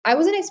I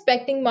wasn't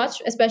expecting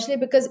much, especially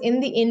because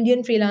in the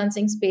Indian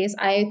freelancing space,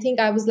 I think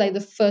I was like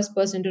the first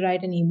person to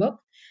write an ebook.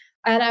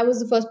 And I was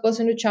the first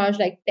person to charge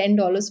like $10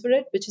 for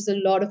it, which is a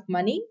lot of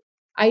money.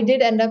 I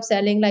did end up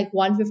selling like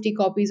 150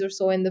 copies or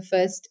so in the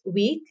first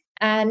week.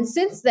 And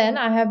since then,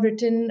 I have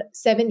written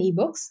 7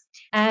 ebooks.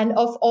 And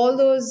of all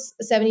those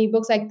 7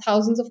 ebooks, like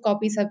thousands of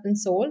copies have been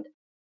sold.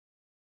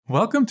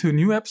 Welcome to a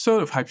new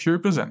episode of Hype Fury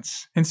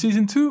Presents. In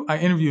Season 2, I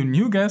interview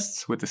new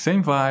guests with the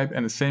same vibe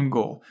and the same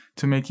goal,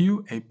 to make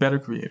you a better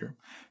creator.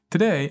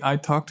 Today, I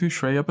talk to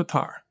Shreya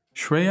Pattar.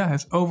 Shreya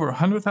has over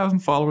 100,000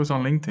 followers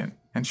on LinkedIn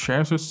and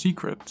shares her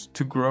secrets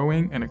to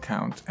growing an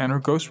account and her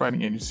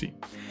ghostwriting agency.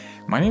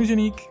 My name is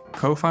Yannick,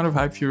 co-founder of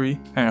Hype Fury,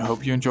 and I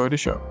hope you enjoy the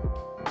show.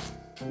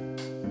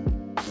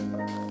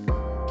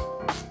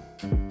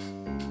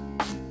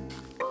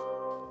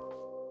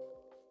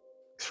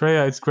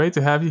 Shreya, it's great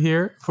to have you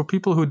here. For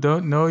people who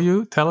don't know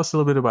you, tell us a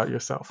little bit about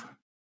yourself.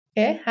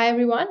 Okay. Hi,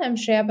 everyone. I'm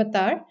Shreya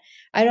Pattar.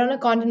 I run a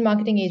content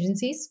marketing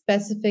agency.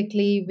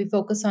 Specifically, we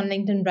focus on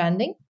LinkedIn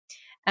branding.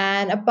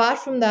 And apart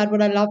from that,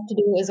 what I love to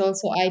do is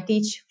also I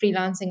teach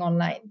freelancing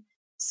online.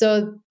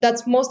 So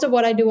that's most of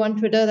what I do on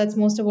Twitter. That's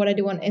most of what I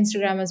do on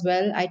Instagram as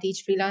well. I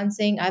teach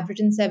freelancing. I've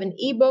written 7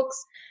 ebooks.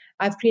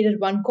 I've created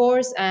 1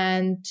 course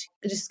and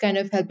just kind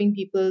of helping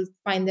people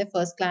find their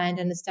first client,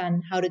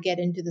 understand how to get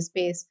into the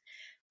space.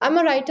 I'm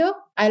a writer.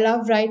 I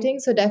love writing.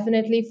 So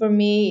definitely for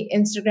me,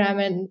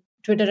 Instagram and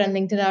Twitter and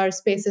LinkedIn are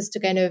spaces to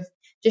kind of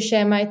just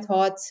share my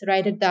thoughts,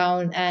 write it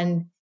down,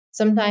 and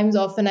sometimes,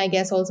 often, I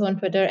guess, also on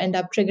Twitter, end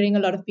up triggering a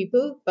lot of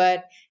people.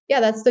 But yeah,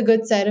 that's the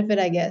good side of it,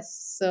 I guess.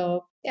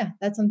 So yeah,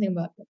 that's something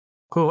about it.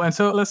 Cool. And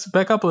so let's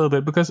back up a little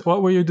bit, because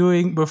what were you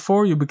doing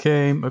before you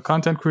became a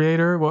content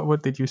creator?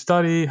 What did you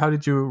study? How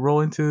did you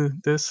roll into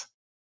this?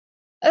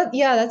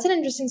 Yeah, that's an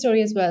interesting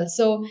story as well.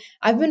 So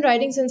I've been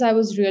writing since I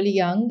was really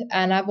young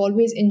and I've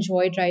always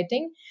enjoyed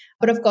writing.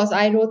 But of course,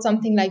 I wrote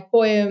something like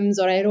poems,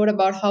 or I wrote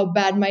about how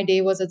bad my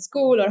day was at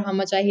school or how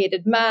much I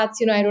hated maths.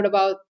 I wrote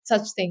about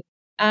such things.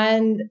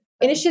 And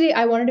initially,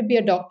 I wanted to be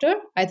a doctor.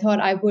 I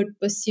thought I would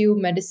pursue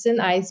medicine.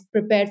 I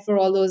prepared for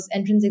all those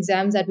entrance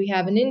exams that we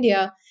have in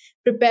India,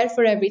 prepared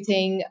for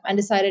everything, and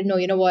decided, no,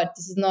 you know what?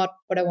 This is not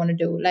what I want to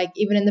do. Like,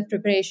 even in the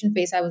preparation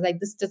phase, I was like,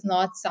 this does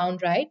not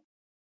sound right.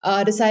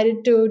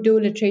 Decided to do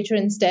literature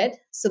instead.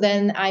 So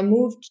then I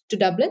moved to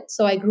Dublin.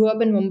 So I grew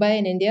up in Mumbai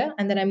in India,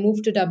 and then I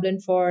moved to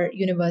Dublin for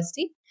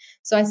university.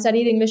 So I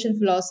studied English and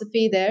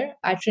philosophy there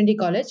at Trinity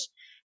College.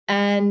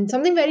 And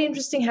something very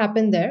interesting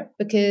happened there,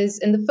 because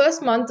in the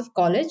first month of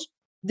college,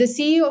 the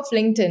CEO of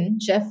LinkedIn,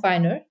 Jeff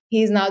Weiner,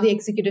 he is now the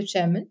executive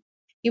chairman.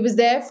 He was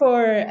there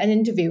for an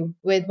interview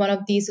with one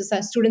of these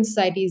student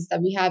societies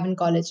that we have in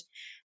college.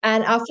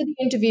 And after the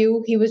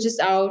interview, he was just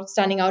out,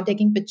 standing out,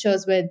 taking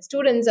pictures with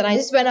students. And I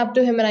just went up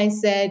to him and I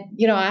said,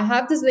 I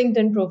have this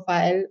LinkedIn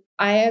profile.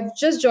 I have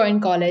just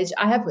joined college.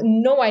 I have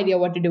no idea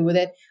what to do with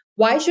it.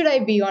 Why should I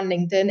be on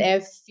LinkedIn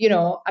if,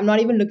 I'm not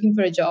even looking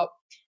for a job?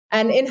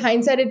 And in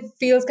hindsight, it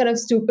feels kind of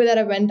stupid that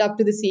I went up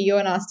to the CEO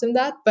and asked him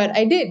that, but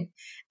I did.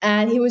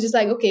 And he was just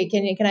like, okay,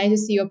 can I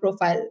just see your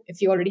profile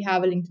if you already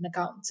have a LinkedIn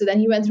account? So then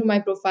he went through my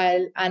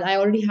profile and I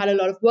already had a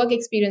lot of work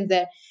experience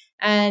there.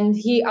 And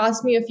he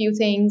asked me a few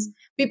things.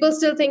 People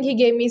still think he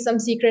gave me some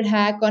secret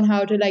hack on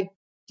how to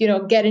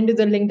get into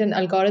the LinkedIn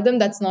algorithm.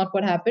 That's not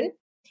what happened.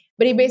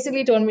 But he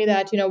basically told me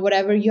that,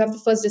 whatever, you have to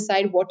first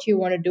decide what you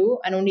want to do,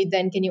 and only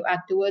then can you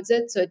act towards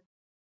it. So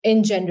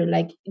in general,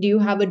 like, do you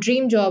have a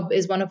dream job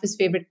is one of his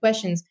favorite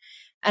questions.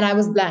 And I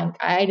was blank.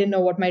 I didn't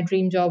know what my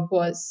dream job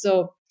was.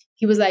 So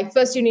he was like,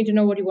 first you need to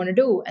know what you want to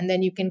do, and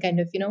then you can kind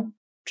of,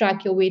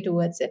 track your way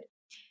towards it.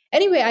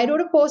 Anyway, I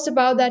wrote a post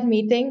about that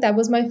meeting. That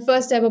was my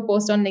first ever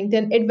post on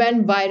LinkedIn. It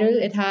went viral.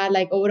 It had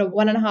like over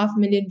 1.5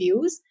 million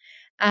views.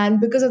 And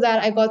because of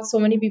that, I got so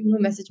many people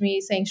who messaged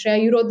me saying,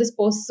 Shreya, you wrote this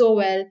post so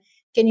well.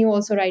 Can you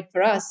also write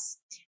for us?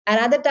 And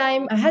at the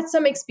time, I had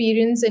some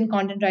experience in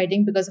content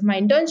writing because of my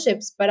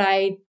internships, but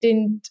I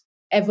didn't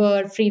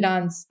ever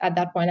freelance at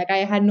that point. Like,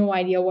 I had no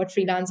idea what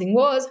freelancing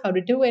was, how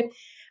to do it.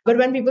 But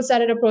when people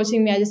started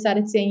approaching me, I just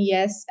started saying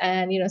yes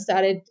and,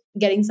 started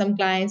getting some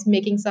clients,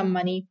 making some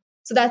money.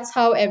 So that's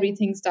how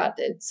everything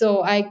started.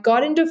 So I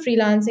got into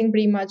freelancing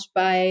pretty much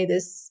by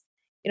this,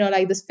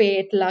 like this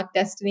fate, luck,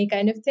 destiny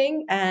kind of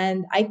thing.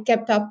 And I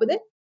kept up with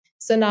it.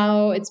 So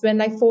now it's been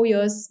like 4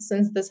 years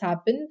since this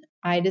happened.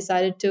 I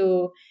decided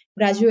to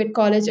graduate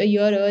college a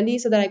year early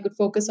so that I could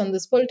focus on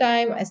this full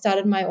time. I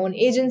started my own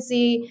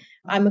agency.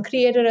 I'm a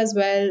creator as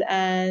well.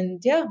 And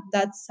yeah,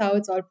 that's how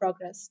it's all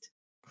progressed.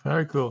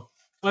 Very cool.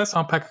 Let's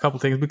unpack a couple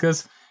things,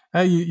 because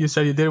you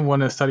said you didn't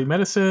want to study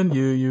medicine.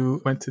 You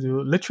went to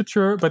do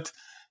literature, but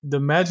the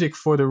magic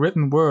for the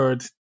written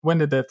word, when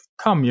did that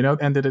come,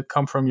 and did it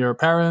come from your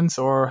parents,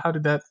 or how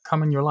did that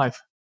come in your life?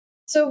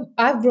 So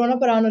I've grown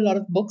up around a lot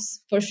of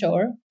books for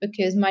sure,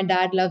 because my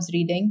dad loves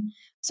reading.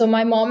 So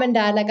my mom and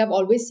dad, like, I've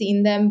always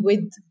seen them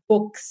with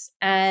books.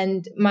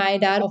 And my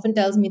dad often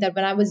tells me that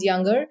when I was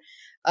younger,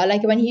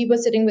 like when he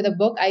was sitting with a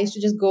book, I used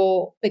to just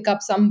go pick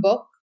up some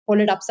book, hold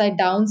it upside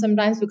down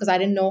sometimes because I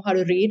didn't know how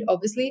to read,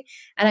 obviously.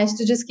 And I used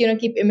to just,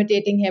 keep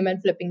imitating him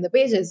and flipping the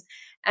pages.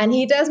 And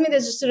he tells me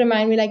this just to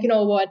remind me, like, you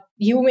know what,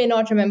 you may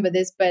not remember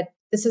this, but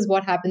this is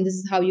what happened. This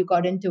is how you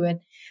got into it.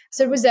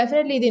 So it was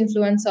definitely the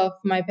influence of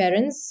my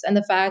parents and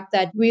the fact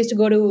that we used to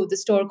go to the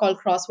store called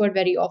Crossword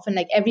very often.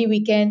 Like every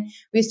weekend,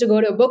 we used to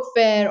go to a book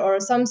fair or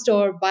some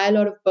store, buy a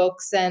lot of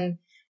books and,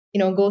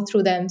 go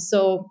through them.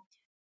 So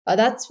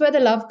that's where the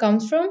love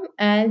comes from.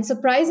 And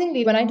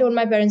surprisingly, when I told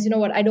my parents, you know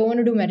what, I don't want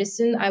to do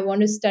medicine, I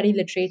want to study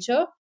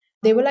literature,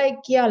 they were like,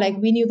 yeah, like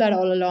we knew that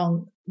all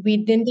along. We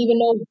didn't even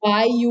know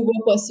why you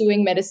were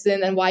pursuing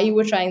medicine and why you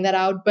were trying that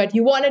out, but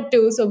you wanted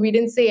to. So we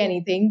didn't say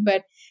anything.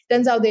 But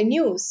turns out they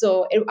knew.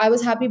 So I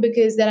was happy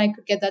because then I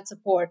could get that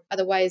support.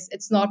 Otherwise,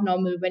 it's not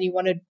normal when you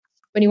want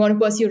to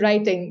pursue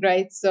writing,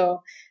 right?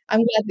 So I'm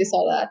glad they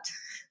saw that.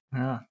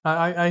 Yeah,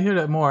 I hear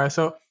that more.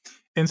 So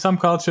in some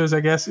cultures, I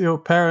guess,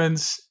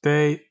 parents,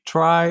 they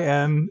try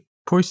and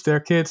push their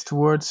kids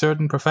towards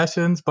certain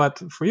professions, but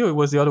for you, it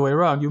was the other way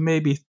around. You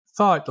maybe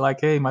thought like,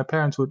 hey, my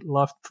parents would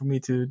love for me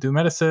to do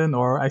medicine,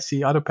 or I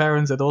see other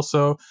parents that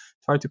also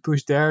try to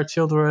push their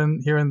children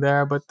here and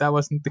there, but that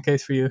wasn't the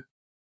case for you.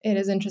 It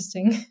is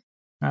interesting.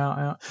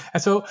 Yeah.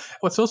 And so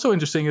what's also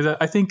interesting is that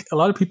I think a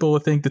lot of people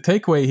would think the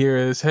takeaway here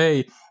is,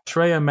 hey,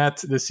 Shreya met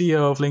the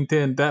CEO of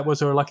LinkedIn. That was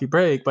her lucky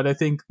break. But I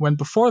think when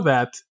before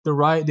that, the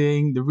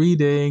writing, the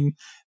reading,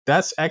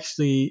 that's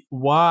actually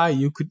why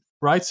you could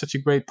write such a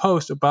great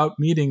post about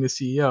meeting the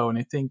CEO. And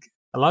I think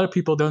a lot of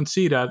people don't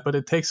see that, but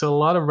it takes a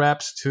lot of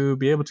reps to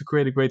be able to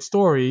create a great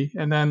story.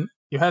 And then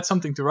you had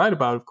something to write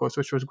about, of course,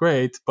 which was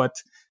great. But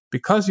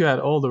because you had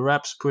all the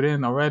reps put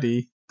in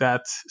already,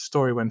 that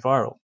story went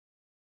viral.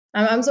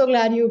 I'm so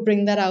glad you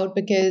bring that out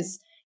because,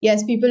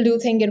 yes, people do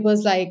think it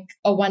was like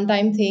a one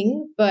time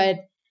thing. But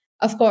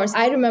of course,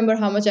 I remember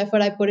how much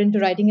effort I put into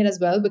writing it as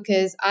well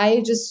because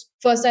I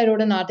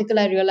wrote an article.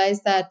 I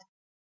realized that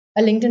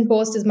a LinkedIn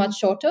post is much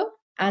shorter.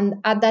 And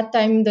at that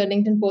time, the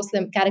LinkedIn post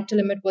character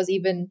limit was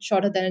even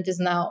shorter than it is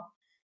now.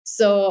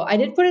 So I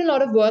did put in a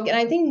lot of work. And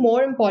I think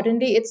more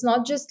importantly, it's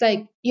not just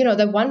like,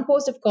 the one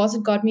post, of course,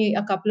 it got me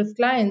a couple of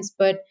clients.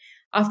 But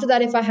after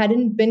that, if I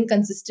hadn't been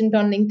consistent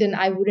on LinkedIn,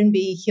 I wouldn't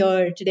be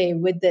here today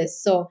with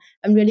this. So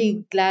I'm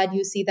really glad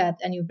you see that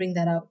and you bring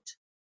that out.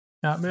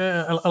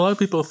 Yeah, a lot of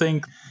people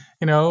think,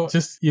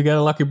 just you get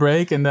a lucky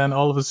break and then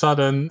all of a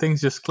sudden things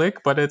just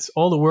click. But it's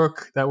all the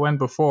work that went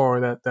before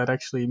that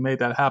actually made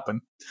that happen.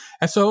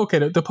 And so,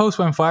 okay, the post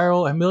went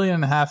viral, 1.5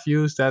 million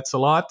views. That's a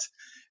lot.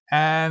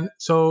 And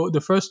so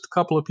the first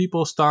couple of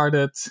people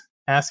started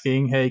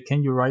asking, hey,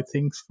 can you write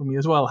things for me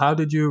as well? How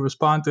did you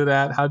respond to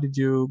that? How did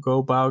you go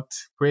about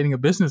creating a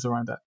business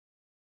around that?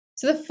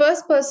 So the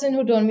first person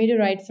who told me to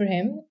write for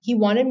him, he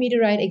wanted me to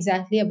write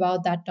exactly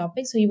about that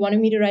topic. So he wanted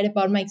me to write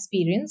about my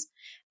experience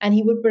and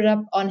he would put it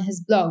up on his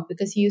blog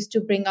because he used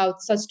to bring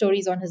out such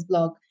stories on his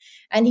blog.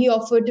 And he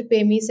offered to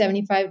pay me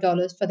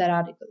 $75 for that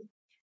article.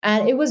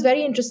 And it was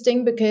very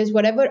interesting because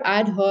whatever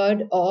I'd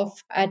heard of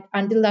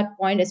until that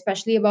point,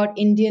 especially about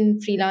Indian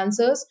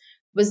freelancers,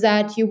 was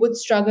that you would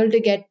struggle to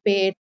get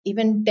paid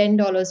even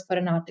 $10 for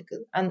an article.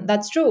 And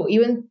that's true.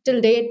 Even till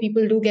date,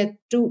 people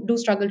do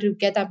struggle to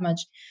get that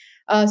much.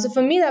 So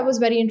for me, that was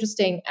very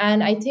interesting.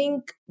 And I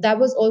think that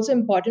was also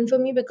important for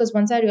me because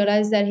once I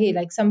realized that, hey,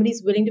 like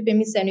somebody's willing to pay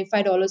me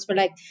 $75 for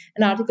like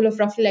an article of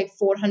roughly like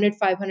 400,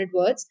 500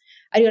 words,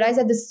 I realized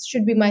that this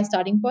should be my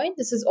starting point.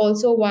 This is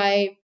also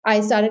why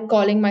I started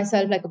calling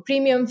myself like a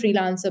premium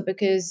freelancer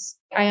because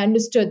I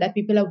understood that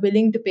people are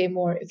willing to pay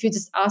more if you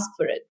just ask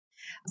for it.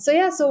 So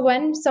yeah, so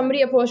when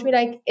somebody approached me,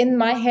 like in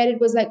my head, it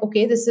was like,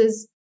 okay,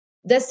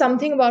 there's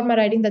something about my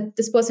writing that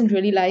this person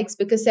really likes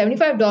because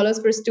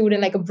 $75 for a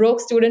student, like a broke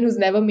student who's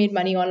never made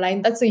money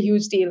online, that's a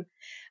huge deal.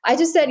 I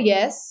just said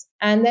yes.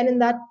 And then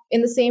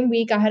in the same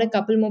week, I had a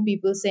couple more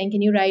people saying,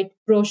 can you write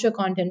brochure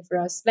content for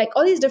us? Like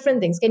all these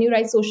different things. Can you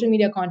write social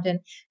media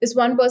content? This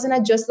one person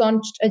had just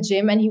launched a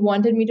gym and he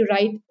wanted me to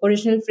write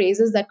original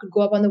phrases that could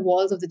go up on the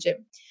walls of the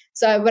gym.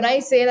 So when I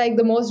say like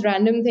the most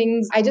random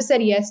things, I just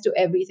said yes to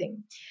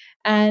everything.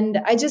 And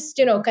I just,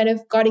 kind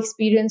of got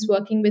experience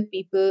working with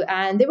people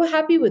and they were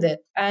happy with it.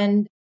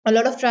 And a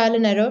lot of trial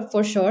and error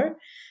for sure.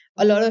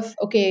 A lot of,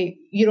 okay,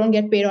 you don't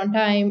get paid on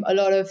time. A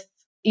lot of,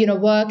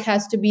 work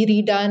has to be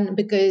redone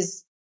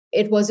because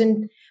it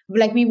wasn't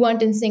like we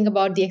weren't in sync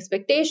about the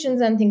expectations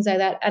and things like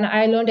that. And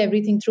I learned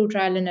everything through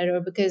trial and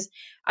error because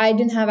I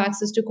didn't have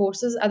access to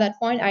courses at that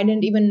point. I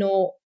didn't even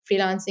know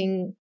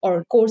freelancing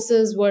or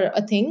courses were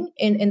a thing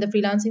in the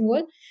freelancing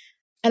world.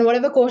 And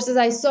whatever courses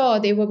I saw,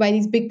 they were by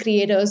these big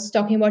creators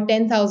talking about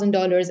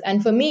 $10,000.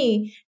 And for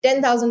me,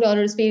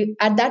 $10,000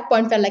 at that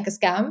point felt like a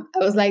scam. I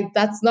was like,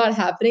 that's not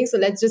happening. So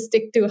let's just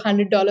stick to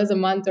 $100 a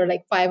month or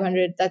like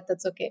 500.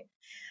 That's okay.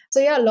 So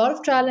yeah, a lot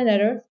of trial and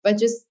error, but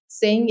just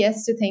saying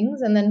yes to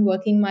things and then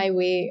working my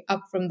way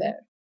up from there.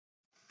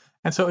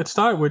 And so it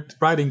started with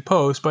writing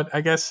posts, but I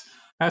guess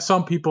as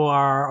some people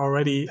are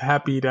already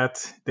happy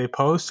that they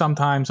post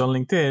sometimes on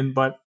LinkedIn,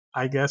 but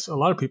I guess a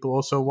lot of people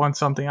also want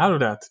something out of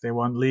that. They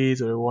want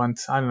leads or they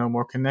want, I don't know,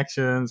 more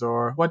connections,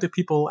 or what did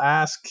people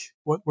ask?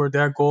 What were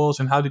their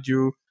goals and how did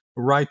you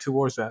write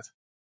towards that?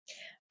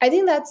 I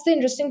think that's the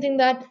interesting thing,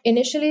 that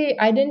initially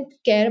I didn't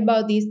care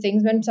about these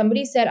things. When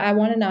somebody said, I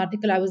want an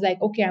article, I was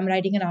like, okay, I'm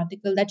writing an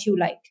article that you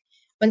like.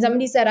 When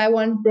somebody said, I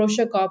want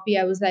brochure copy,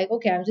 I was like,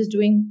 okay, I'm just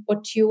doing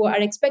what you are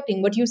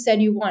expecting, what you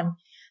said you want.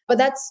 But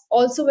that's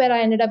also where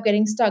I ended up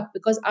getting stuck,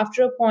 because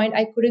after a point,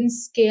 I couldn't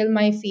scale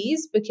my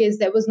fees because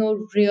there was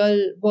no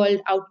real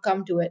world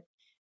outcome to it.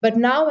 But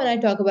now when I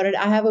talk about it,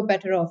 I have a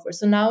better offer.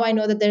 So now I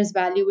know that there's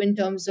value in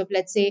terms of,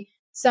 let's say,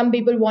 some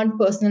people want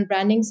personal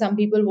branding, some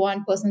people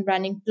want personal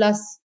branding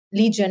plus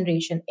lead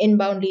generation,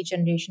 inbound lead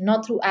generation,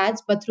 not through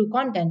ads, but through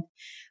content.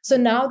 So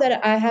now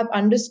that I have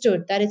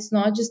understood that it's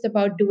not just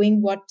about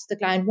doing what the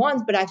client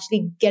wants, but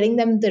actually getting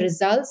them the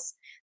results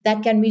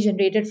that can be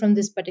generated from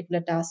this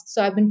particular task.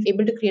 So I've been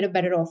able to create a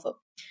better offer.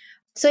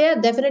 So yeah,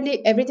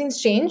 definitely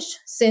everything's changed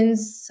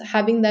since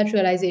having that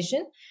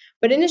realization.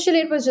 But initially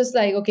it was just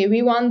like, okay,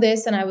 we want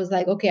this. And I was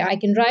like, okay, I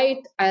can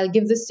write, I'll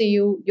give this to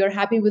you. You're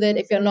happy with it.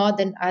 If you're not,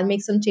 then I'll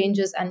make some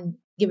changes and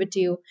give it to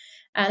you.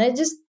 And it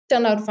just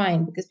turned out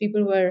fine because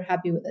people were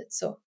happy with it.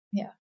 So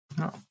yeah.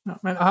 No, no.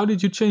 And how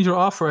did you change your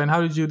offer, and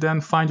how did you then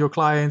find your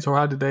clients, or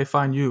how did they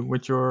find you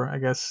with your, I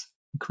guess,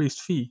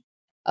 increased fee?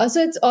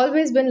 So it's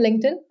always been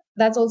LinkedIn.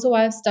 That's also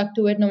why I've stuck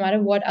to it. No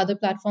matter what other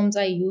platforms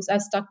I use,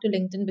 I've stuck to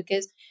LinkedIn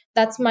because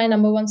that's my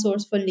number one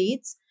source for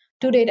leads.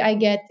 To date, I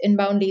get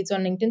inbound leads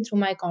on LinkedIn through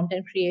my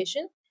content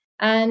creation.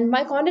 And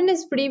my content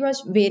is pretty much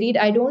varied.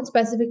 I don't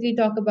specifically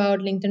talk about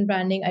LinkedIn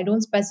branding. I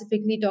don't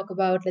specifically talk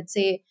about, let's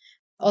say,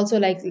 also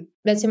like,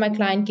 let's say my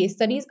client case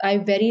studies. I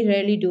very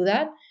rarely do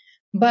that.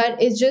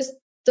 But it's just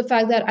the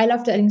fact that I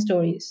love telling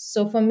stories.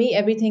 So for me,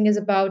 everything is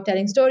about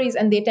telling stories,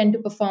 and they tend to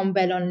perform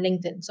well on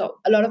LinkedIn. So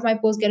a lot of my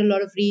posts get a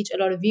lot of reach, a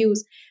lot of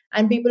views,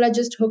 and people are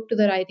just hooked to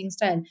the writing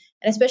style. And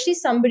especially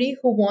somebody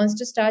who wants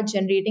to start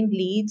generating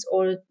leads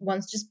or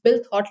wants to just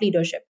build thought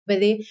leadership, where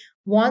they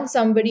want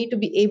somebody to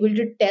be able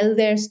to tell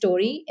their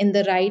story in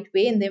the right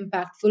way, in the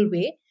impactful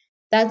way.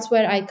 That's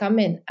where I come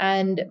in.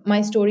 And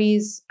my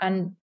stories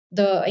and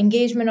the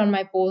engagement on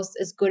my posts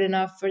is good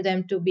enough for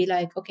them to be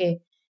like,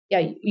 okay,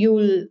 yeah,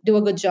 you'll do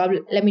a good job.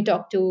 Let me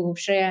talk to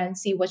Shreya and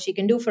see what she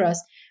can do for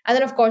us. And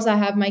then, of course, I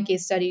have my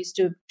case studies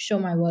to show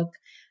my work.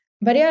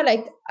 But yeah,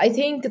 like I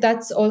think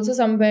that's also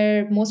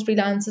somewhere most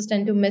freelancers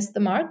tend to miss the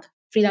mark.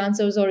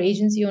 Freelancers or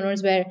agency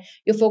owners, where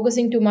you're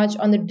focusing too much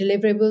on the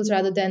deliverables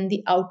rather than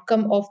the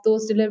outcome of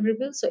those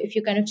deliverables. So if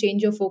you kind of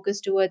change your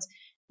focus towards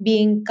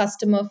being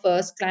customer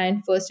first,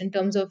 client first, in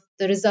terms of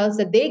the results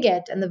that they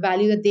get and the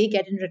value that they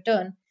get in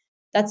return,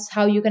 that's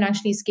how you can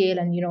actually scale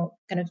and,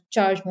 kind of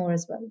charge more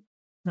as well.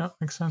 Yeah,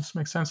 makes sense.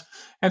 Makes sense.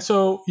 And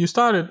so you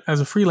started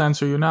as a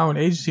freelancer. You're now an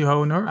agency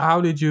owner.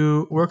 How did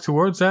you work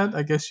towards that?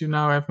 I guess you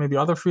now have maybe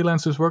other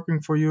freelancers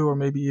working for you, or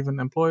maybe even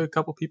employ a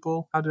couple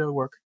people. How did it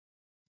work?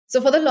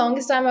 So for the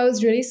longest time, I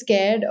was really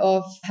scared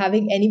of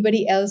having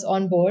anybody else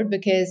on board,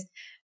 because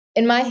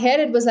in my head,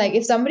 it was like,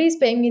 if somebody is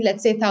paying me,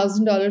 let's say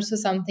 $1,000 for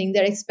something,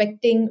 they're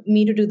expecting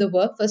me to do the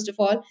work, first of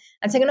all.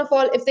 And second of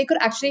all, if they could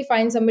actually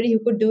find somebody who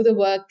could do the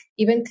work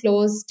even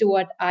close to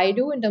what I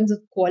do in terms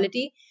of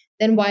quality,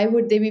 then why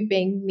would they be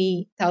paying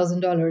me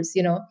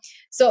 $1,000?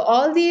 So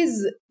all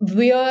these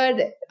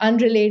weird,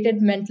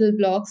 unrelated mental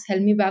blocks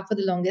held me back for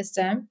the longest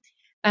time.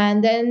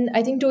 And then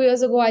I think 2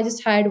 years ago, I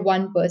just hired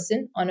one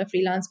person on a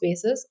freelance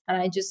basis, and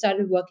I just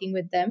started working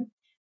with them.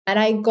 And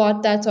I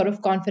got that sort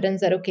of confidence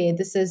that, okay,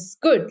 this is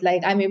good.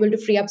 Like I'm able to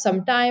free up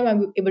some time,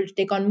 I'm able to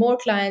take on more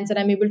clients, and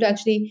I'm able to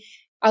actually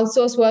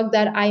outsource work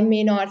that I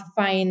may not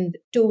find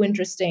too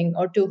interesting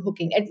or too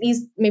hooking, at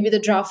least maybe the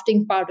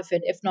drafting part of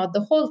it, if not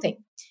the whole thing.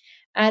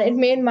 And it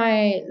made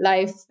my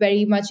life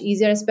very much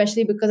easier,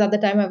 especially because at the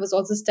time I was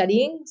also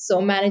studying. So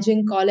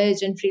managing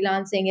college and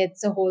freelancing,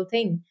 it's a whole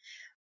thing.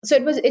 So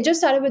it just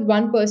started with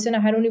one person.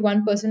 I had only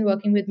one person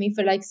working with me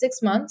for like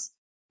 6 months,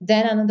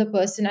 then another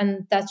person,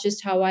 and that's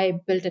just how I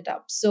built it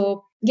up.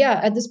 So yeah,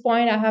 at this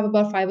point I have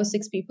about 5 or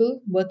 6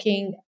 people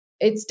working.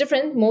 It's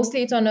different.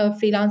 Mostly it's on a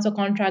freelance or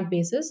contract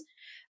basis.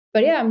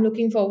 But yeah, I'm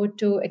looking forward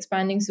to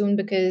expanding soon,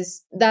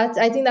 because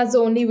I think that's the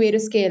only way to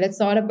scale. It's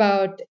not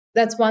about,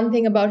 that's one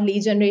thing about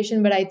lead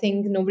generation, but I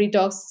think nobody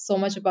talks so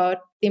much about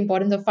the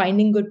importance of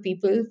finding good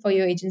people for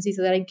your agency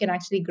so that it can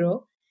actually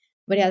grow.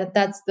 But yeah,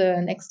 that's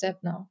the next step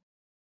now.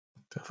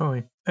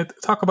 Definitely. And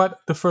talk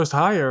about the first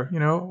hire.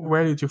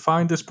 Where did you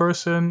find this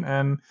person,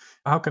 and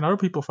how can other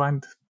people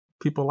find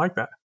people like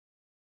that?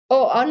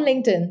 Oh, on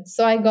LinkedIn.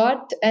 So I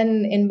got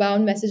an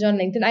inbound message on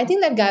LinkedIn. I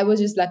think that guy was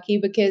just lucky,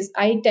 because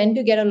I tend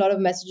to get a lot of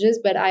messages,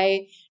 but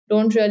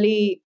don't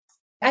really,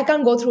 I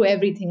can't go through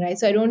everything, right?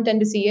 So I don't tend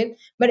to see it.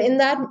 But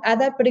at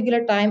that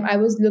particular time, I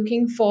was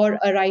looking for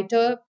a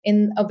writer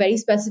in a very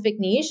specific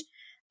niche.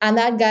 And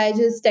that guy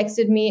just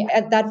texted me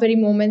at that very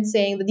moment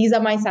saying that these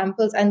are my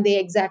samples, and they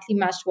exactly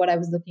matched what I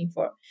was looking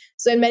for.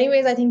 So in many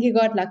ways, I think he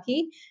got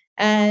lucky.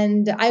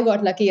 And I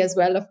got lucky as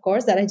well, of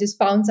course, that I just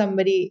found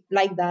somebody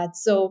like that.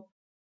 So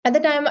at the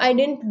time, I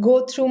didn't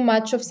go through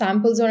much of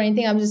samples or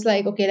anything. I'm just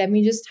like, okay, let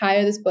me just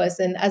hire this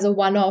person as a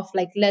one off,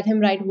 like let him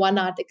write one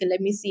article, let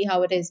me see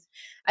how it is.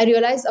 I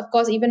realized, of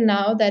course, even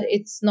now, that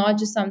it's not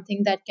just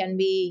something that can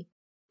be,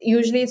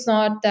 usually it's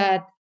not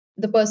that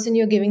the person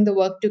you're giving the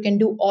work to can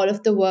do all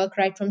of the work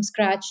right from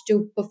scratch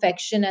to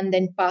perfection and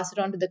then pass it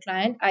on to the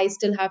client. I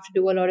still have to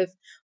do a lot of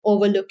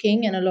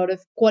overlooking and a lot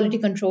of quality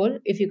control,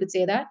 if you could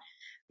say that.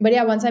 But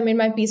yeah, once I made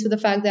my peace with the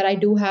fact that I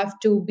do have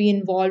to be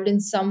involved in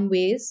some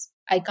ways,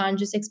 I can't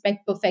just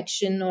expect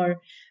perfection,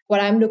 or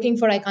what I'm looking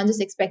for, I can't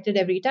just expect it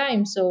every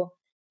time. So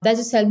that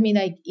just helped me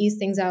like ease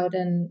things out,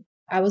 and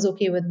I was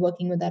okay with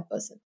working with that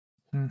person.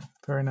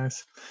 Very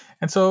nice.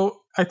 And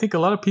so I think a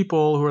lot of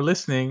people who are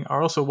listening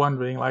are also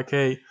wondering, like,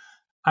 hey,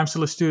 I'm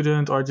still a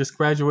student or I just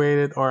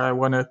graduated or I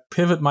want to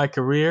pivot my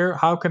career.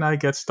 How can I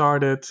get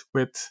started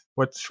with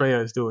what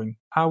Shreya is doing?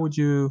 How would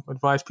you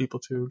advise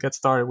people to get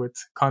started with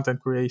content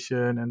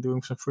creation and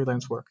doing some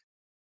freelance work?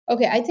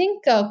 Okay, I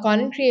think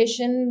content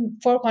creation,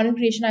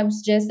 I would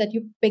suggest that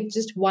you pick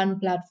just one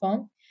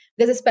platform,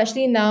 because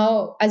especially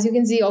now, as you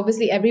can see,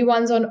 obviously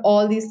everyone's on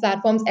all these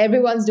platforms.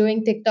 Everyone's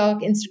doing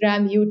TikTok,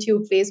 Instagram,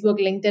 YouTube, Facebook,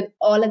 LinkedIn,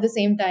 all at the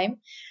same time.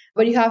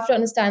 But you have to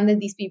understand that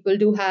these people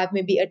do have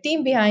maybe a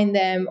team behind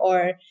them,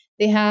 or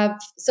they have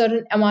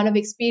certain amount of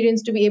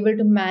experience to be able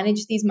to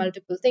manage these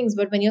multiple things.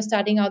 But when you're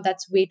starting out,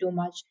 that's way too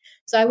much.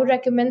 So I would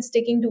recommend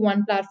sticking to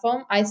one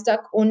platform. I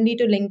stuck only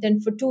to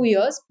LinkedIn for 2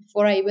 years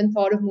before I even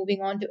thought of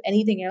moving on to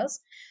anything else.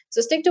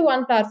 So stick to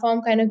one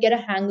platform, kind of get a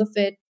hang of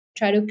it,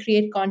 try to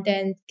create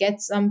content,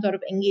 get some sort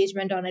of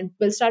engagement on it,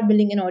 will start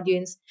building an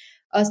audience,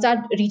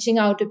 start reaching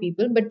out to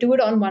people, but do it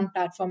on one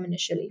platform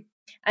initially.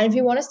 And if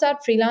you want to start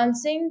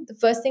freelancing, the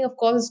first thing, of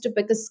course, is to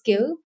pick a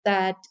skill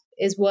that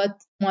is worth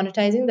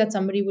monetizing, that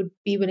somebody would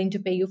be willing to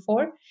pay you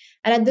for.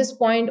 And at this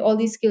point, all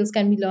these skills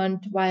can be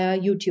learned via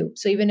YouTube.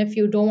 So even if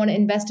you don't want to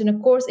invest in a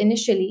course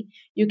initially,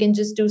 you can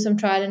just do some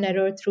trial and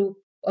error through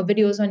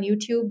videos on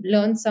YouTube,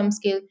 learn some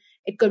skill.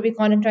 It could be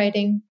content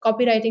writing,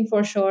 copywriting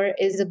for sure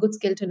is a good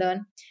skill to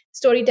learn.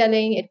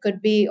 Storytelling, it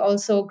could be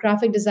also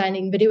graphic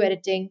designing, video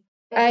editing.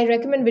 I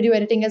recommend video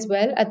editing as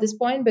well at this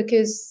point,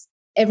 because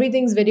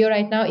everything's video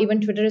right now. Even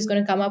Twitter is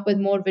going to come up with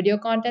more video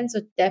content.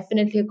 So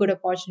definitely a good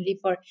opportunity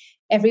for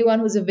everyone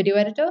who's a video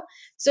editor.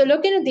 So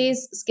look into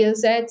these skill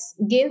sets,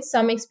 gain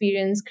some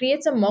experience,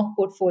 create some mock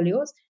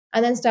portfolios,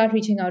 and then start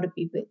reaching out to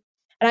people.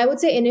 And I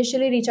would say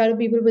initially reach out to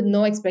people with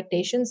no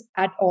expectations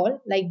at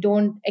all. Like,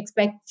 don't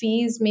expect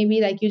fees. Maybe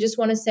like you just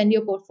want to send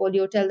your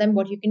portfolio, tell them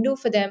what you can do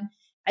for them,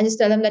 and just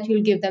tell them that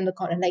you'll give them the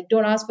content. Like,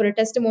 don't ask for a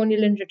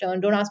testimonial in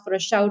return. Don't ask for a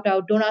shout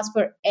out. Don't ask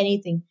for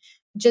anything.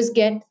 Just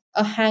get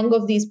a hang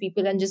of these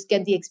people and just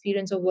get the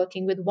experience of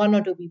working with one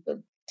or two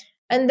people.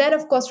 And then,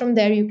 of course, from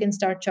there, you can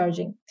start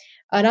charging.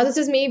 Now, this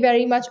is me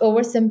very much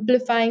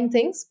oversimplifying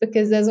things,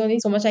 because there's only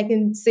so much I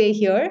can say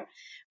here.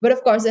 But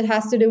of course, it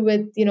has to do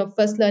with,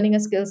 first learning a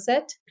skill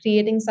set,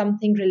 creating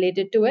something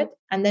related to it,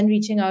 and then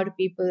reaching out to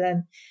people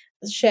and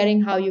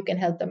sharing how you can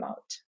help them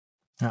out.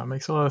 Yeah, it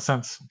makes a lot of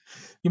sense.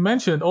 You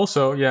mentioned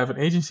also you have an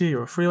agency,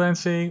 you're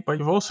freelancing, but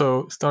you've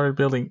also started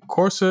building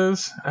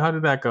courses. How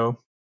did that go?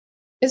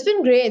 It's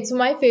been great. So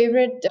my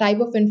favorite type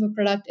of info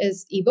product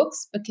is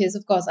ebooks, because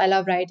of course I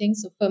love writing.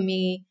 So for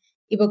me,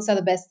 ebooks are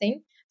the best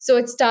thing. So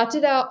it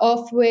started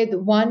off with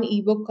one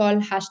ebook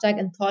called hashtag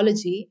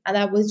Anthology, and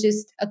that was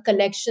just a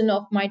collection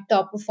of my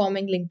top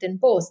performing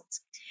LinkedIn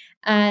posts.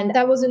 And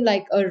that wasn't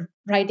like a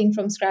writing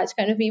from scratch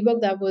kind of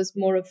ebook. That was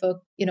more of a,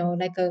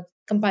 like a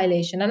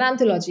compilation, an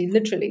anthology,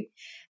 literally.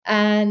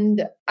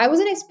 And I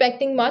wasn't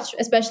expecting much,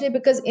 especially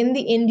because in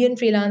the Indian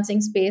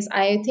freelancing space,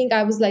 I think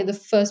I was like the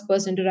first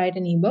person to write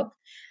an ebook.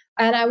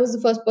 And I was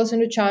the first person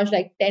to charge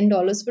like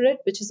 $10 for it,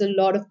 which is a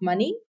lot of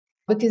money.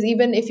 Because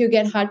even if you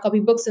get hard copy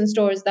books in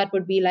stores, that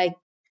would be like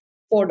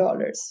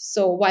 $4.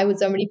 So why would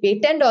somebody pay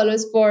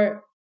 $10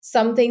 for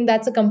something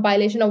that's a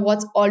compilation of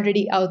what's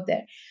already out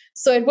there?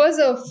 So it was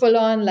a full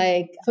on,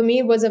 like, for me,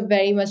 it was a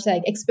very much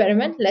like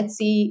experiment. Let's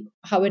see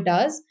how it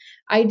does.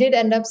 I did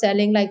end up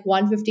selling like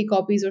 150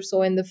 copies or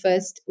so in the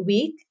first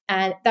week.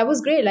 And that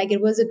was great. Like,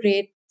 it was a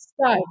great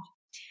start.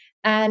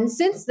 And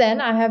since then,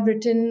 I have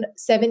written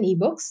 7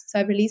 ebooks. So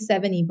I've released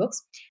 7 ebooks.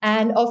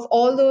 And of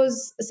all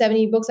those 7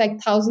 ebooks,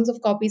 like thousands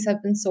of copies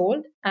have been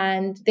sold.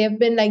 And they have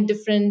been like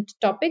different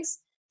topics.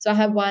 So I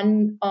have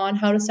one on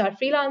how to start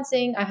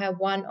freelancing. I have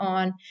one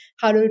on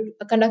how to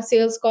conduct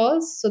sales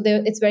calls. So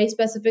it's very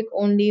specific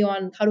only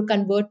on how to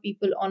convert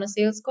people on a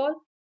sales call.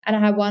 And I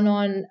have one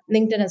on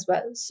LinkedIn as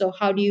well. So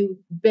how do you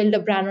build a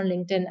brand on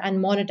LinkedIn and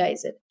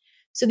monetize it?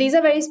 So these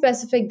are very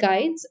specific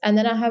guides. And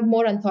then I have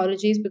more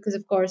anthologies because,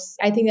 of course,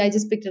 I think I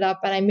just picked it up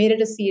and I made it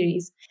a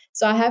series.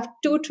 So I have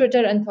 2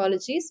 Twitter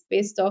anthologies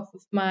based off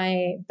of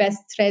my best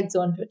threads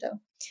on Twitter.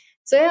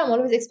 So yeah, I'm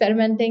always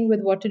experimenting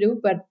with what to do.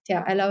 But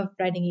yeah, I love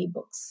writing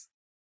ebooks.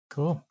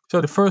 Cool.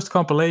 So the first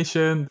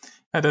compilation,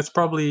 that's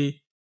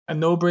probably a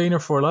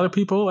no-brainer for a lot of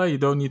people. You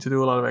don't need to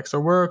do a lot of extra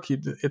work.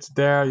 It's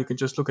there. You can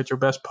just look at your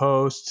best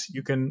posts.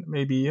 You can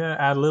maybe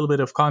add a little bit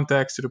of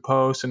context to the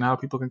post and how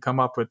people can come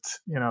up with,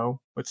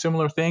 with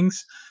similar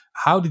things.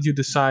 How did you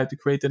decide to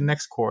create the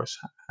next course?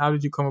 How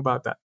did you come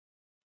about that?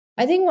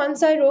 I think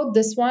once I wrote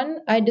this one,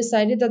 I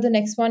decided that the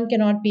next one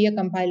cannot be a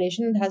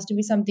compilation. It has to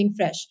be something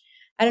fresh.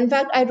 And in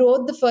fact, I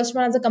wrote the first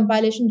one as a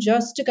compilation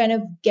just to kind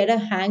of get a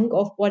hang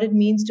of what it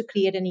means to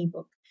create an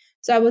ebook.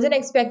 So I wasn't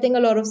expecting a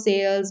lot of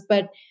sales,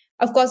 but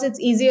of course, it's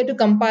easier to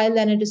compile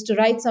than it is to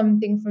write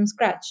something from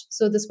scratch.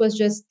 So this was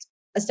just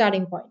a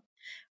starting point.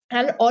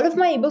 And all of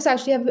my ebooks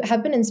actually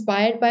have been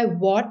inspired by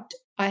what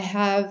I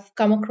have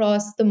come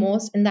across the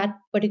most in that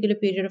particular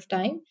period of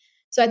time.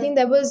 So I think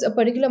there was a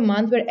particular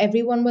month where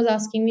everyone was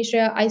asking me,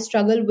 Shreya, I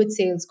struggle with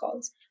sales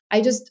calls.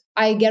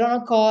 I get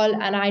on a call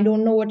and I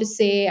don't know what to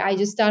say. I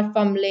just start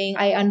fumbling.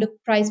 I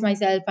underprice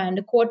myself. I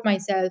underquote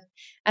myself.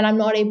 And I'm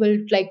not able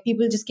to, like,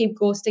 people just keep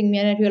ghosting me.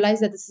 And I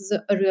realized that this is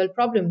a real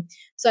problem.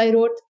 So I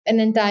wrote an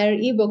entire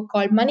ebook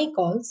called Money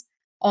Calls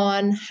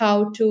on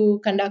how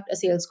to conduct a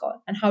sales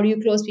call and how do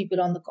you close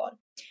people on the call.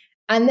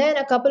 And then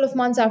a couple of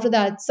months after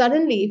that,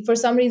 suddenly, for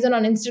some reason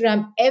on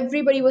Instagram,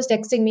 everybody was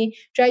texting me,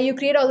 Try, you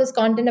create all this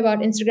content about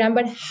Instagram,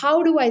 but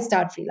how do I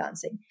start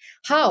freelancing?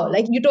 How?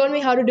 Like, you told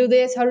me how to do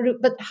this,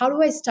 but how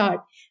do I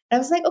start? And I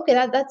was like, okay,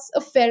 that's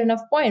a fair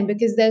enough point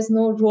because there's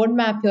no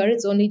roadmap here.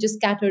 It's only just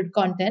scattered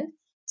content.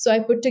 So I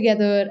put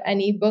together an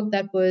ebook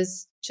that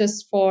was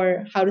just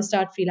for how to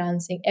start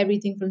freelancing,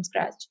 everything from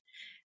scratch.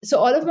 So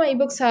all of my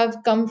ebooks have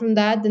come from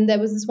that. Then there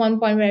was this one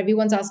point where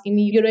everyone's asking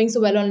me, you're doing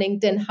so well on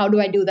LinkedIn. How do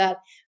I do that?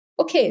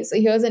 Okay, so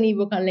here's an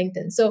ebook on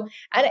LinkedIn. So,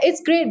 and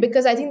it's great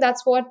because I think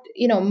that's what,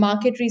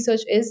 market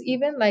research is,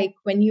 even like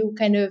when you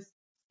kind of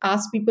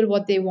ask people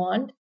what they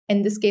want.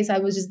 In this case, I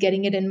was just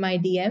getting it in my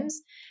DMs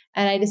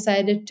and I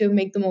decided to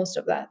make the most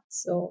of that.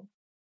 So,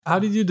 how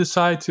did you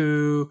decide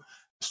to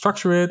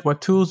structure it?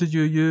 What tools did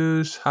you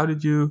use? How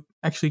did you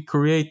actually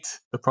create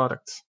the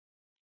product?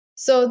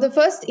 So the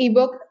first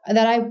ebook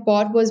that I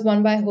bought was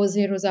one by Jose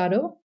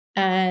Rosado,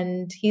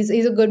 and he's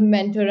a good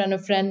mentor and a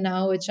friend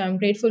now, which I'm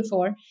grateful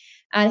for.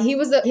 And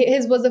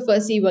his was the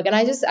first ebook, and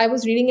I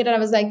was reading it and I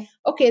was like,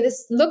 okay,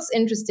 this looks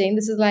interesting.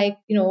 This is like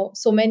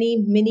so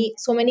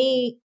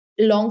many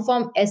long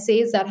form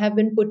essays that have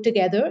been put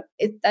together.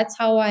 That's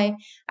how I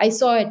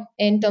saw it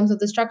in terms of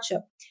the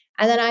structure.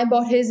 And then I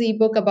bought his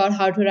ebook about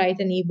how to write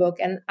an ebook,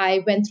 and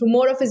I went through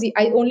more of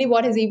I only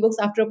bought his ebooks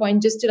after a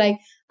point just to like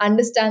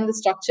understand the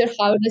structure.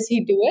 How does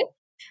he do it?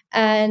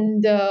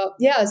 And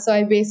yeah, so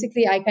I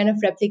kind of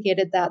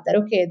replicated that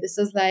okay, this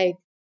is like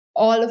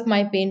all of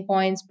my pain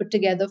points put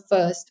together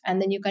first, and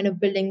then you kind of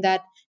building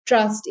that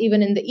trust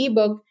even in the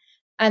ebook,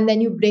 and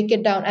then you break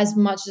it down as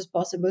much as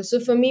possible. So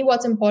for me,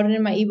 what's important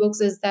in my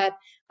ebooks is that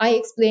I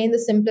explain the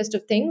simplest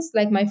of things.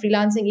 Like my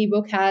freelancing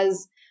ebook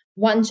has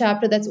one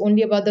chapter that's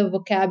only about the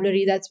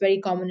vocabulary that's very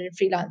common in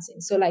freelancing.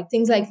 So like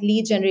things like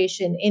lead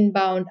generation,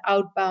 inbound,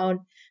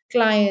 outbound,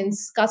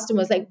 clients,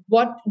 customers, like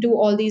what do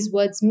all these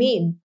words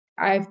mean?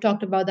 I've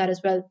talked about that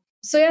as well.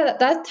 So yeah,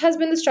 that has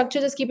been the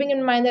structure, just keeping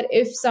in mind that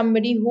if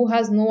somebody who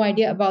has no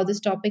idea about this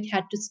topic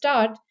had to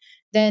start,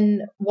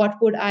 then what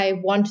would I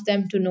want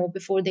them to know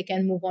before they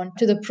can move on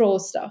to the pro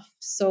stuff?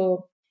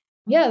 So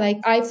yeah, like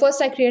I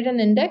create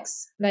an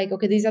index, like,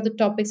 okay, these are the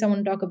topics I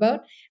want to talk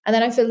about. And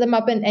then I fill them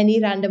up in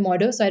any random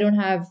order. So I don't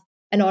have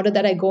an order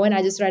that I go in,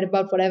 I just write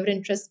about whatever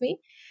interests me.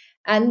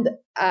 And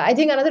I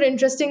think another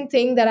interesting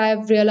thing that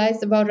I've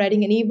realized about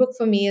writing an ebook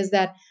for me is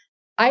that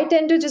I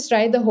tend to just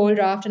write the whole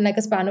draft in like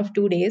a span of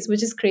 2 days,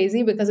 which is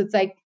crazy because it's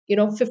like,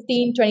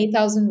 15,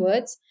 20,000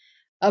 words.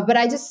 But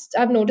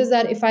I've noticed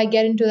that if I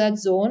get into that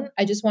zone,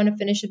 I just want to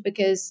finish it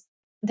because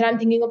then I'm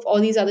thinking of all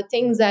these other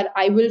things that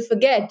I will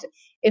forget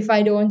if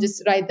I don't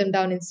just write them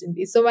down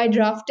instantly. So my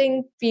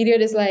drafting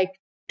period is like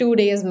 2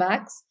 days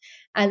max.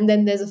 And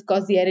then there's, of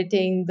course, the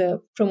editing,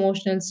 the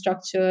promotional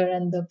structure,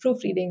 and the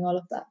proofreading, all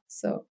of that.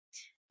 So,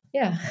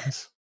 yeah.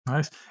 Nice.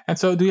 Nice. And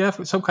so do you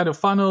have some kind of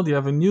funnel? Do you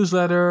have a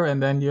newsletter?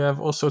 And then you have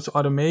all sorts of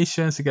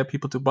automations to get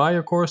people to buy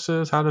your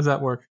courses? How does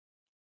that work?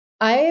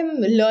 I am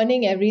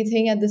learning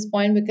everything at this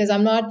point because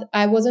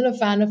I wasn't a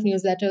fan of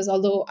newsletters,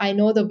 although I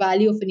know the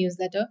value of a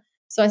newsletter.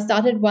 So I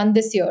started one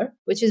this year,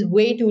 which is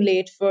way too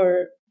late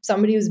for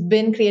somebody who's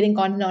been creating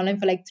content online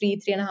for like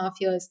 3.5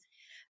 years.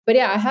 But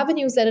yeah, I have a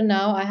newsletter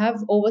now. I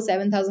have over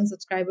 7,000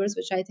 subscribers,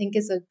 which I think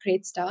is a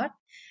great start.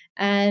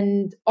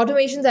 And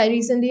automations,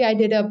 I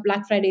did a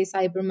Black Friday,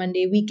 Cyber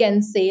Monday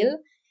weekend sale,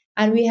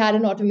 and we had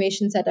an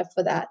automation set up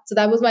for that. So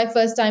that was my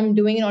first time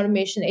doing an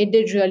automation. It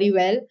did really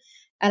well.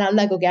 And I'm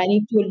like, okay, I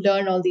need to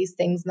learn all these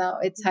things now.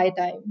 It's high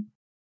time.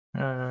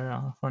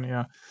 Yeah. Funny,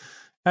 yeah.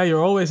 Yeah,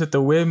 you're always at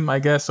the whim, I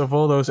guess, of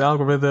all those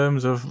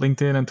algorithms of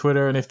LinkedIn and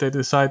Twitter. And if they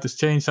decide to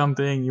change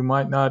something, you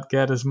might not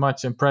get as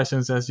much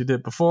impressions as you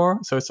did before.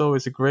 So it's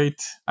always a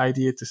great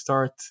idea to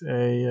start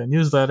a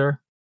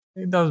newsletter.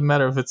 It doesn't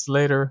matter if it's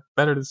later,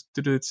 better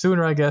to do it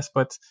sooner, I guess.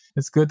 But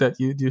it's good that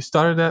you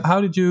started that.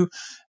 How did you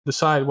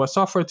decide what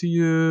software to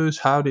use?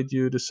 How did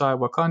you decide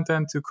what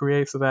content to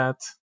create for that?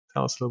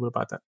 Tell us a little bit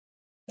about that.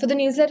 For the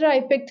newsletter,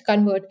 I picked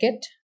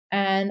ConvertKit,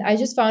 and I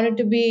just found it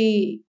to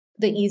be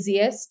the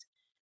easiest.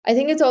 I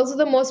think it's also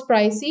the most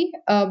pricey,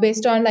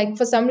 based on, like,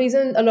 for some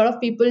reason, a lot of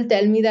people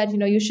tell me that,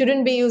 you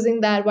shouldn't be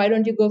using that. Why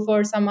don't you go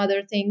for some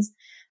other things?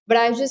 But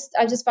I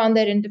just found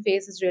their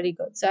interface is really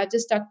good. So I've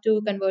just stuck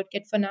to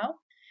ConvertKit for now.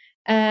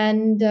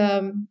 And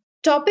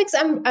Topics,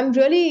 I'm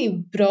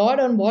really broad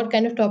on what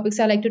kind of topics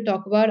I like to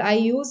talk about. I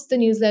use the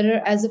newsletter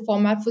as a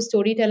format for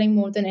storytelling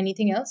more than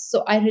anything else.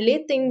 So I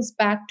relate things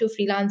back to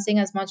freelancing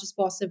as much as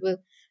possible,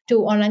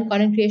 to online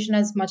content creation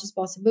as much as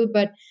possible.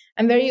 But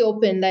I'm very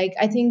open. Like,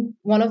 I think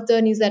one of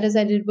the newsletters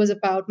I did was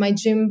about my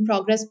gym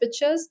progress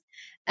pictures.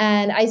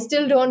 And I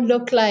still don't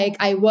look like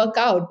I work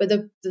out. But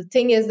the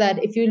thing is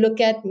that if you look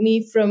at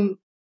me from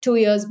 2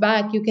 years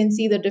back, you can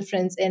see the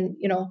difference in,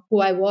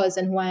 who I was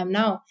and who I am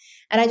now.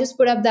 And I just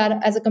put up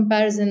that as a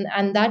comparison.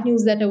 And that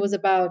newsletter was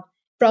about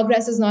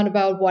progress is not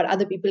about what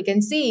other people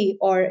can see,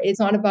 or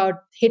it's not about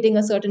hitting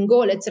a certain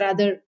goal. It's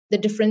rather the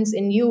difference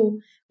in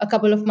you a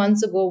couple of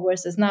months ago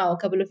versus now, a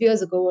couple of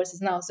years ago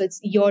versus now. So it's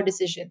your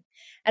decision.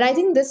 And I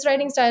think this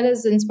writing style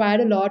is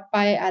inspired a lot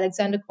by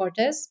Alexander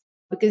Cortez,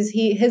 because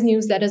his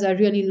newsletters are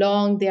really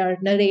long, they are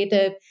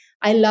narrative.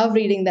 I love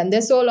reading them.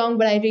 They're so long,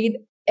 but I read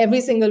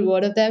every single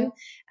word of them.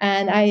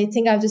 And I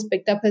think I've just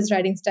picked up his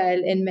writing style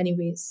in many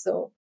ways.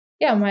 So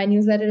yeah, my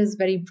newsletter is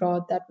very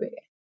broad that way.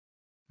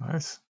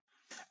 Nice.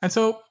 And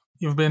so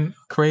you've been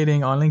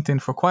creating on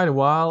LinkedIn for quite a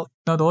while.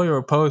 Not all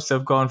your posts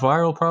have gone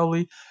viral,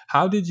 probably.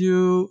 How did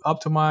you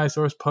optimize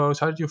those posts?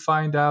 How did you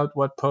find out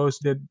what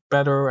posts did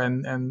better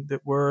and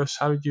did worse?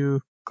 How did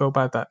you go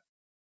about that?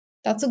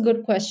 That's a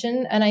good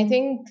question. And I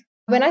think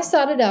when I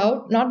started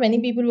out, not many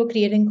people were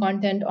creating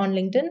content on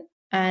LinkedIn,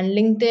 and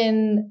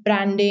LinkedIn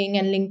branding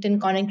and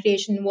LinkedIn content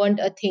creation weren't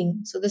a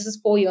thing. So this is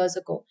 4 years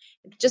ago.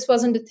 It just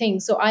wasn't a thing.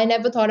 So I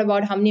never thought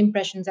about how many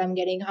impressions I'm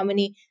getting, how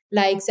many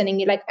likes, and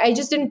like, I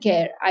just didn't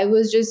care. I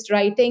was just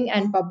writing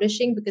and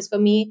publishing, because for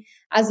me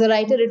as a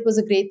writer, it was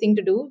a great thing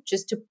to do,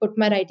 just to put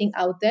my writing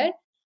out there.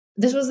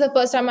 This was the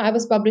first time I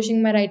was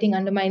publishing my writing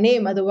under my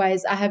name.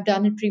 Otherwise, I have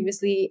done it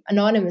previously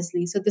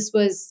anonymously. So this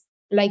was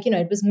like,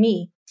 it was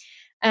me.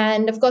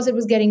 And of course, it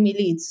was getting me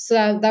leads.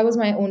 So that was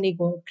my only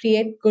goal: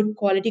 create good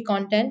quality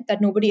content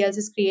that nobody else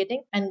is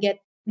creating and get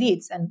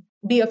leads and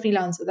be a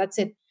freelancer. That's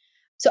it.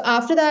 So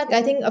after that,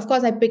 I think, of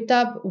course, I picked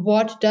up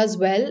what does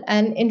well.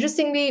 And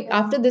interestingly,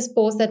 after this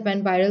post that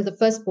went viral, the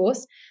first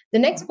post, the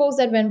next post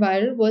that went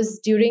viral was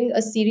during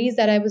a series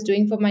that I was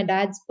doing for my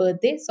dad's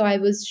birthday. So I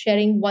was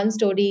sharing one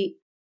story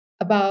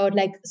about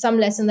like some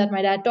lesson that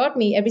my dad taught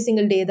me every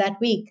single day that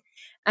week.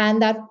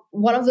 And that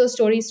one of those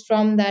stories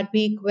from that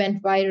week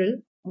went viral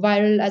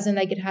as in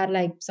like it had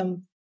like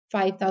some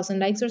 5,000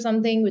 likes or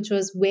something, which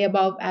was way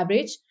above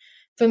average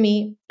for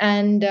me.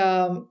 And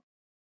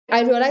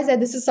I realized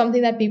that this is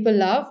something that people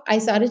love. I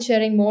started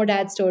sharing more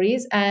dad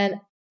stories. And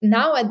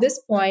now at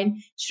this point,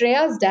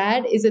 Shreya's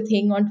dad is a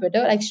thing on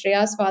Twitter. Like,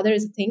 Shreya's father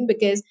is a thing,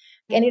 because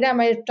anytime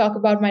I talk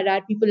about my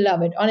dad, people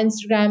love it on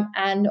Instagram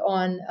and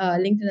on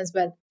LinkedIn as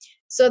well.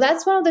 So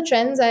that's one of the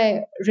trends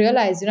I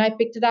realized. I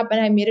picked it up and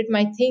I made it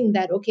my thing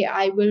that, okay,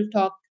 I will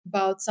talk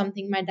about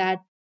something my dad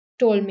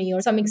told me or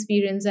some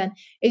experience, and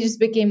it just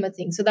became a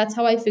thing. So that's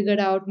how I figured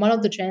out one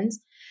of the trends.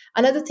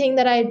 Another thing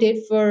that I did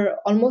for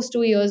almost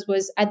 2 years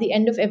was, at the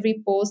end of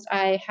every post,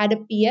 I had a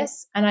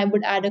PS and I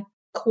would add a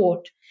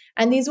quote.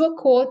 And these were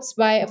quotes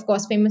by, of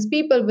course, famous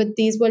people, but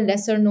these were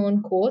lesser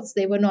known quotes.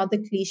 They were not the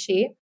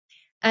cliche,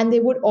 and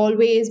they would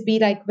always be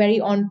like very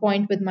on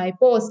point with my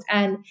post.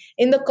 And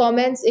in the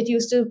comments, it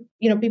used to,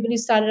 people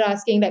started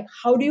asking like,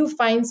 how do you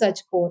find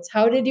such quotes?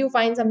 How did you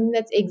find something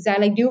that's exact?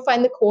 Like, do you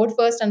find the quote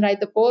first and write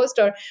the post,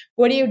 or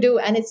what do you do?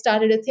 And it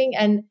started a thing.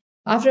 And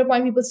after a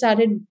point, people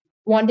started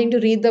wanting to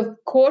read the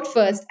quote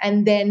first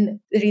and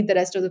then read the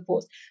rest of the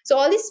post. So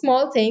all these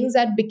small things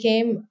that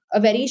became a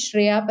very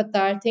Shreya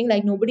Pattar thing,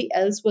 like nobody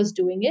else was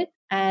doing it.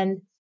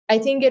 And I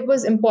think it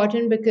was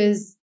important,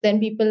 because then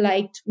people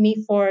liked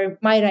me for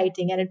my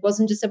writing, and it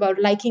wasn't just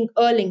about liking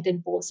a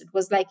LinkedIn post, it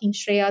was liking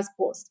Shreya's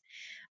post.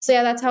 So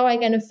yeah, that's how I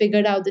kind of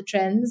figured out the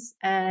trends.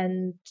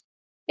 And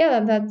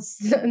yeah, that's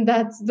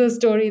that's the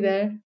story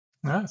there.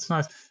 Yeah, it's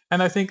nice.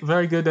 And I think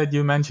very good that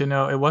you mentioned,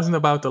 it wasn't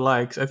about the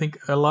likes. I think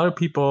a lot of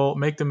people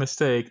make the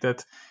mistake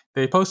that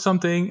they post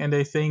something and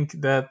they think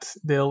that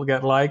they'll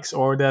get likes,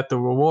 or that the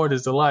reward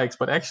is the likes,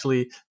 but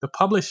actually the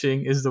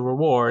publishing is the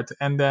reward.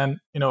 And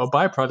then, a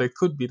byproduct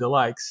could be the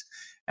likes.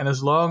 And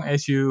as long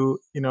as you,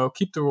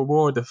 keep the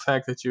reward, the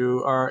fact that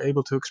you are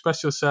able to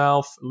express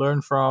yourself,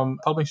 learn from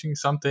publishing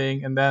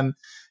something, and then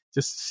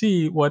just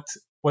see what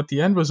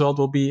the end result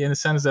will be, in the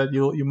sense that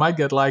you might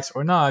get likes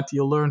or not,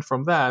 you'll learn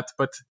from that.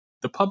 But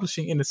the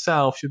publishing in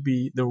itself should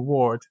be the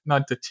reward,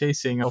 not the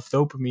chasing of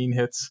dopamine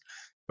hits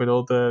with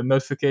all the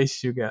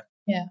notifications you get.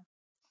 Yeah.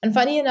 And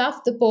funny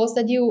enough, the post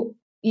that you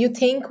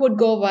think would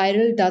go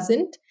viral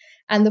doesn't,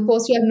 and the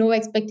post you have no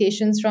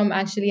expectations from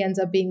actually ends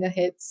up being a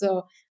hit.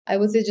 So I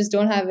would say just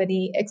don't have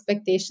any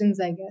expectations,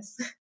 I guess.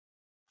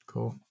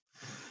 Cool.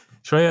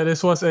 Shreya,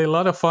 this was a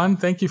lot of fun.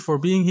 Thank you for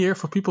being here.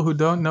 For people who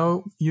don't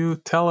know you,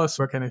 tell us,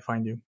 where can they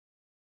find you?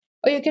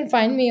 Or you can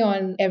find me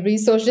on every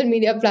social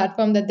media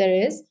platform that there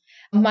is.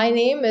 My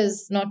name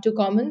is not too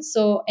common.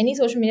 So any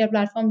social media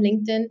platform,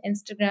 LinkedIn,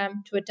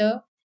 Instagram,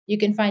 Twitter, you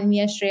can find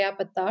me as Shreya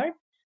Pattar.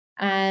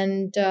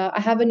 And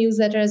I have a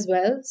newsletter as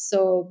well.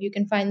 So you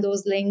can find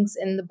those links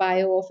in the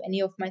bio of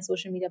any of my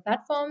social media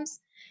platforms.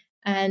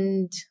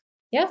 And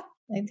yeah,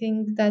 I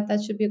think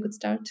that should be a good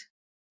start.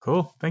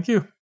 Cool. Thank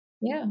you.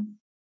 Yeah.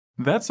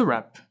 That's a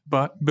wrap.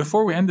 But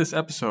before we end this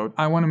episode,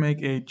 I want to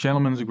make a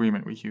gentleman's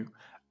agreement with you.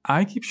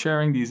 I keep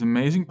sharing these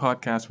amazing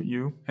podcasts with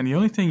you, and the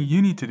only thing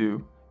you need to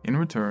do in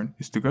return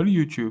is to go to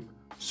YouTube,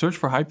 search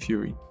for Hype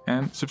Fury,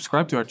 and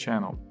subscribe to our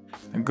channel.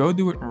 And go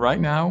do it right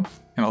now,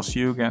 and I'll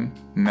see you again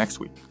next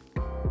week.